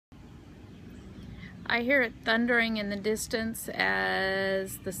I hear it thundering in the distance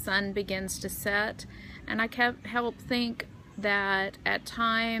as the sun begins to set, and I can't help think that at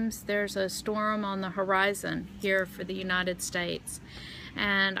times there's a storm on the horizon here for the United States.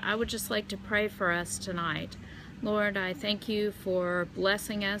 And I would just like to pray for us tonight. Lord, I thank you for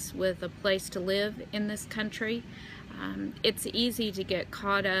blessing us with a place to live in this country. It's easy to get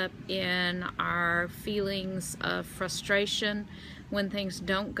caught up in our feelings of frustration when things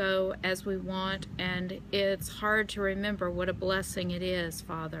don't go as we want, and it's hard to remember what a blessing it is,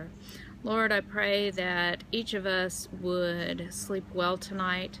 Father. Lord, I pray that each of us would sleep well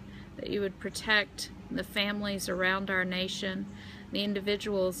tonight, that you would protect the families around our nation, the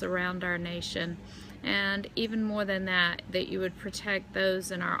individuals around our nation, and even more than that, that you would protect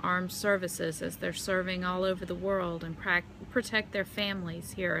those in our armed services as they're serving all over the world, and protect their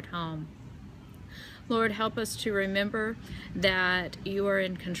families here at home. Lord, help us to remember that you are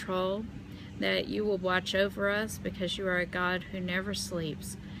in control, that you will watch over us because you are a God who never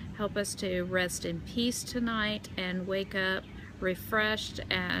sleeps. Help us to rest in peace tonight and wake up refreshed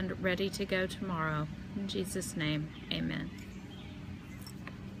and ready to go tomorrow. In Jesus' name, amen.